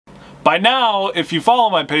By now, if you follow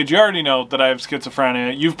my page, you already know that I have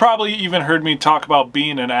schizophrenia. You've probably even heard me talk about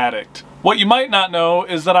being an addict. What you might not know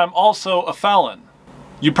is that I'm also a felon.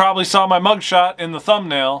 You probably saw my mugshot in the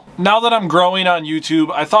thumbnail. Now that I'm growing on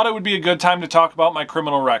YouTube, I thought it would be a good time to talk about my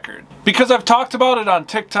criminal record. Because I've talked about it on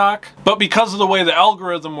TikTok, but because of the way the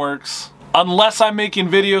algorithm works, unless I'm making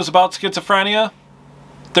videos about schizophrenia,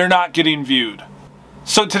 they're not getting viewed.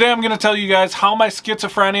 So today I'm going to tell you guys how my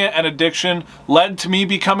schizophrenia and addiction led to me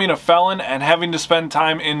becoming a felon and having to spend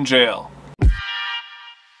time in jail.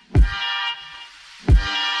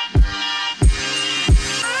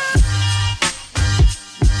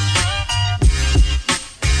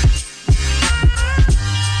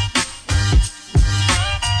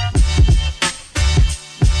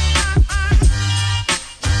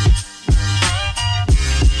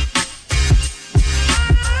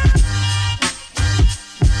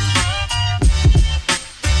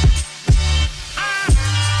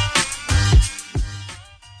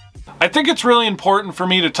 I think it's really important for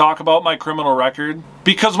me to talk about my criminal record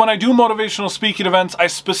because when I do motivational speaking events, I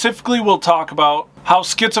specifically will talk about how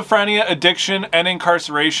schizophrenia, addiction, and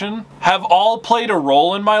incarceration have all played a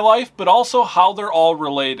role in my life, but also how they're all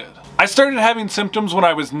related. I started having symptoms when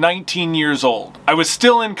I was 19 years old. I was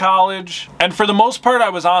still in college, and for the most part, I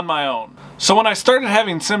was on my own. So when I started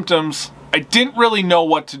having symptoms, I didn't really know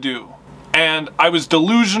what to do. And I was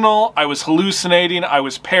delusional, I was hallucinating, I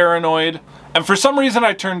was paranoid. And for some reason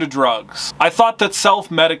I turned to drugs. I thought that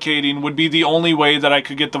self-medicating would be the only way that I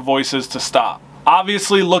could get the voices to stop.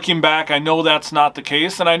 Obviously, looking back, I know that's not the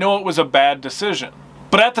case, and I know it was a bad decision.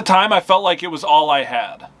 But at the time, I felt like it was all I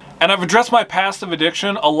had. And I've addressed my past of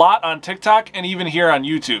addiction a lot on TikTok and even here on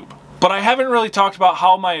YouTube. But I haven't really talked about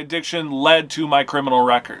how my addiction led to my criminal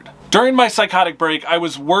record. During my psychotic break, I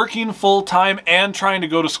was working full-time and trying to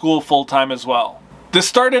go to school full-time as well. This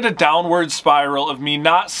started a downward spiral of me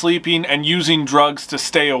not sleeping and using drugs to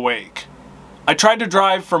stay awake. I tried to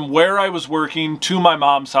drive from where I was working to my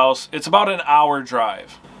mom's house. It's about an hour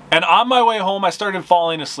drive. And on my way home, I started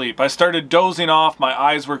falling asleep. I started dozing off, my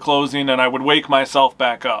eyes were closing, and I would wake myself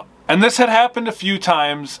back up. And this had happened a few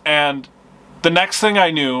times, and the next thing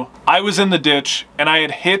I knew, I was in the ditch and I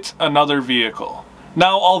had hit another vehicle.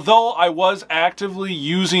 Now, although I was actively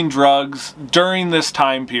using drugs during this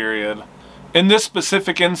time period, in this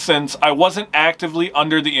specific instance, I wasn't actively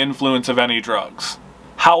under the influence of any drugs.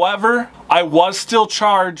 However, I was still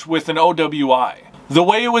charged with an OWI. The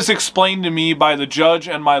way it was explained to me by the judge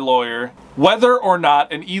and my lawyer, whether or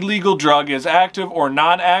not an illegal drug is active or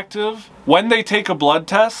non-active, when they take a blood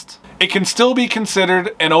test, it can still be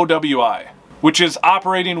considered an OWI, which is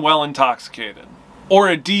operating while intoxicated, or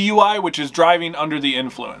a DUI, which is driving under the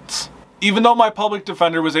influence. Even though my public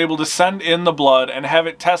defender was able to send in the blood and have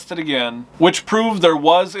it tested again, which proved there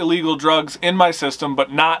was illegal drugs in my system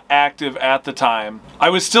but not active at the time,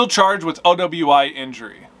 I was still charged with OWI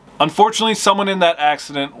injury. Unfortunately, someone in that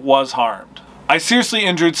accident was harmed. I seriously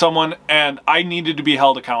injured someone and I needed to be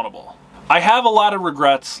held accountable. I have a lot of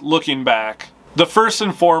regrets looking back. The first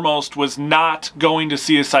and foremost was not going to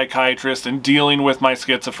see a psychiatrist and dealing with my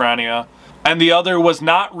schizophrenia. And the other was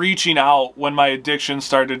not reaching out when my addiction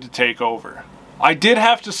started to take over. I did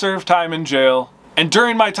have to serve time in jail, and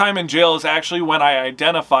during my time in jail is actually when I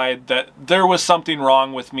identified that there was something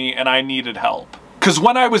wrong with me and I needed help. Because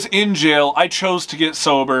when I was in jail, I chose to get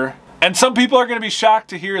sober, and some people are going to be shocked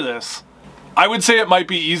to hear this. I would say it might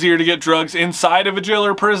be easier to get drugs inside of a jail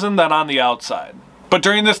or prison than on the outside. But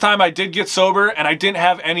during this time I did get sober and I didn't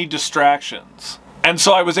have any distractions. And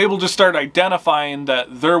so I was able to start identifying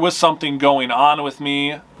that there was something going on with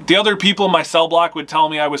me. The other people in my cell block would tell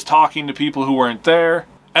me I was talking to people who weren't there.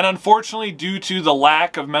 And unfortunately, due to the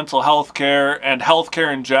lack of mental health care and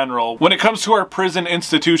healthcare in general, when it comes to our prison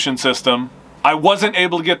institution system, I wasn't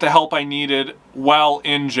able to get the help I needed while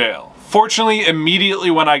in jail. Fortunately,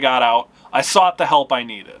 immediately when I got out, I sought the help I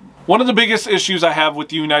needed. One of the biggest issues I have with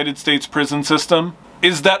the United States prison system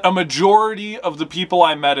is that a majority of the people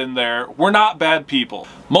I met in there were not bad people.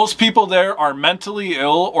 Most people there are mentally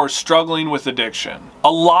ill or struggling with addiction.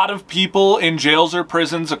 A lot of people in jails or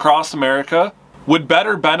prisons across America would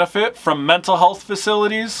better benefit from mental health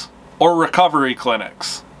facilities or recovery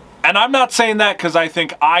clinics. And I'm not saying that because I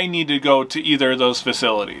think I need to go to either of those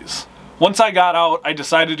facilities. Once I got out, I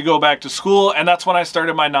decided to go back to school, and that's when I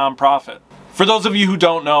started my nonprofit. For those of you who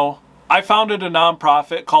don't know, I founded a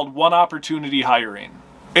nonprofit called One Opportunity Hiring.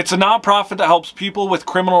 It's a nonprofit that helps people with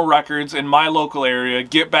criminal records in my local area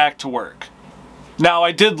get back to work. Now,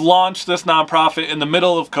 I did launch this nonprofit in the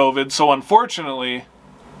middle of COVID, so unfortunately,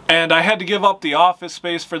 and I had to give up the office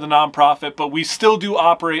space for the nonprofit, but we still do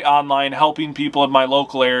operate online helping people in my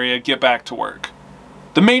local area get back to work.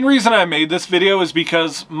 The main reason I made this video is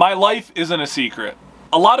because my life isn't a secret.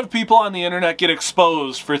 A lot of people on the internet get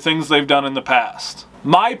exposed for things they've done in the past.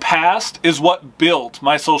 My past is what built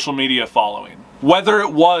my social media following. Whether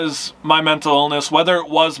it was my mental illness, whether it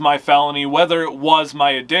was my felony, whether it was my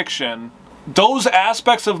addiction, those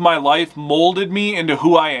aspects of my life molded me into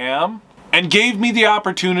who I am and gave me the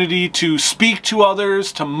opportunity to speak to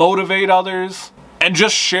others, to motivate others, and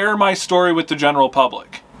just share my story with the general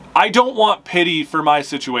public. I don't want pity for my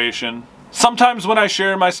situation. Sometimes when I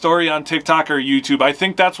share my story on TikTok or YouTube, I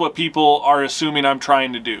think that's what people are assuming I'm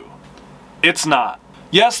trying to do. It's not.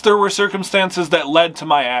 Yes, there were circumstances that led to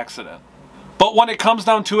my accident. But when it comes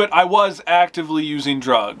down to it, I was actively using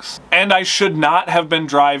drugs. And I should not have been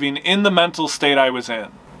driving in the mental state I was in.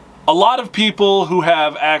 A lot of people who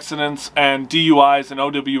have accidents and DUIs and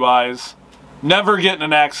OWIs never get in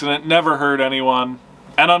an accident, never hurt anyone.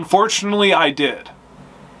 And unfortunately, I did.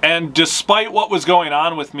 And despite what was going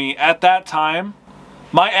on with me at that time,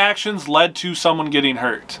 my actions led to someone getting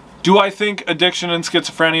hurt. Do I think addiction and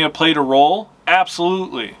schizophrenia played a role?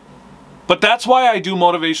 Absolutely. But that's why I do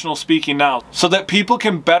motivational speaking now, so that people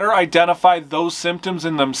can better identify those symptoms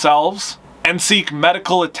in themselves and seek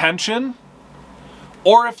medical attention.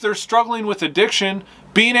 Or if they're struggling with addiction,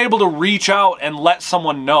 being able to reach out and let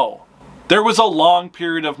someone know. There was a long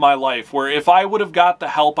period of my life where if I would have got the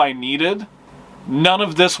help I needed, none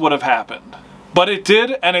of this would have happened. But it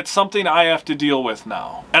did, and it's something I have to deal with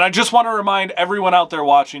now. And I just want to remind everyone out there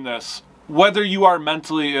watching this, whether you are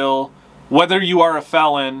mentally ill, whether you are a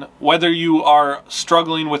felon, whether you are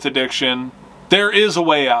struggling with addiction, there is a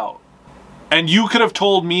way out. And you could have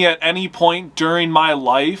told me at any point during my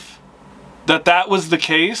life that that was the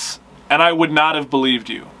case, and I would not have believed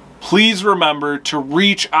you. Please remember to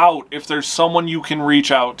reach out if there's someone you can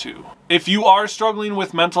reach out to. If you are struggling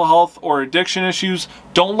with mental health or addiction issues,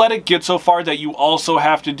 don't let it get so far that you also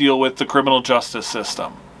have to deal with the criminal justice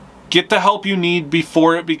system. Get the help you need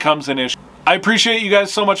before it becomes an issue. I appreciate you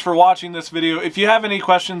guys so much for watching this video. If you have any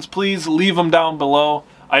questions, please leave them down below.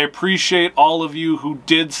 I appreciate all of you who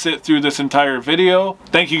did sit through this entire video.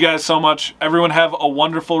 Thank you guys so much. Everyone have a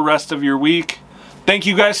wonderful rest of your week. Thank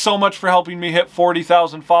you guys so much for helping me hit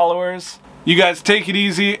 40,000 followers. You guys take it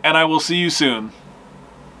easy, and I will see you soon.